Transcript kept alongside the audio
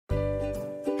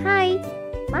Hi,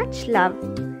 much love.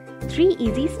 3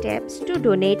 easy steps to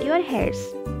donate your hairs.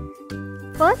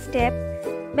 First step,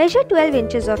 measure 12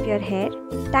 inches of your hair,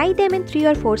 tie them in 3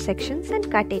 or 4 sections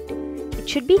and cut it. It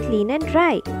should be clean and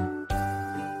dry.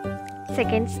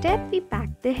 Second step, we pack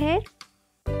the hair.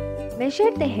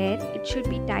 Measure the hair, it should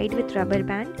be tied with rubber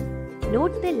band.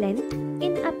 Note the length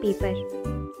in a paper.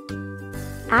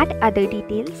 Add other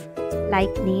details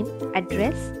like name,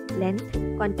 address, length,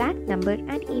 contact number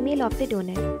and email of the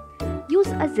donor. Use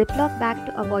a Ziploc bag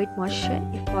to avoid moisture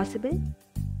if possible.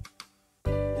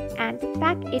 And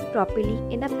pack it properly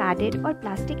in a padded or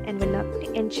plastic envelope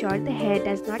to ensure the hair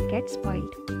does not get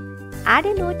spoiled. Add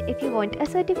a note if you want a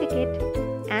certificate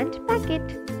and pack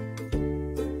it.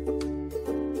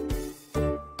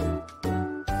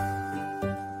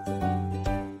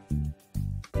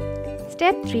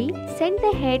 Step 3. Send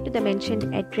the hair to the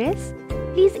mentioned address.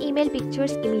 Please email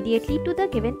pictures immediately to the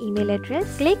given email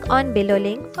address. Click on below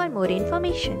link for more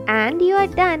information. And you are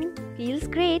done. Feels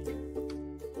great.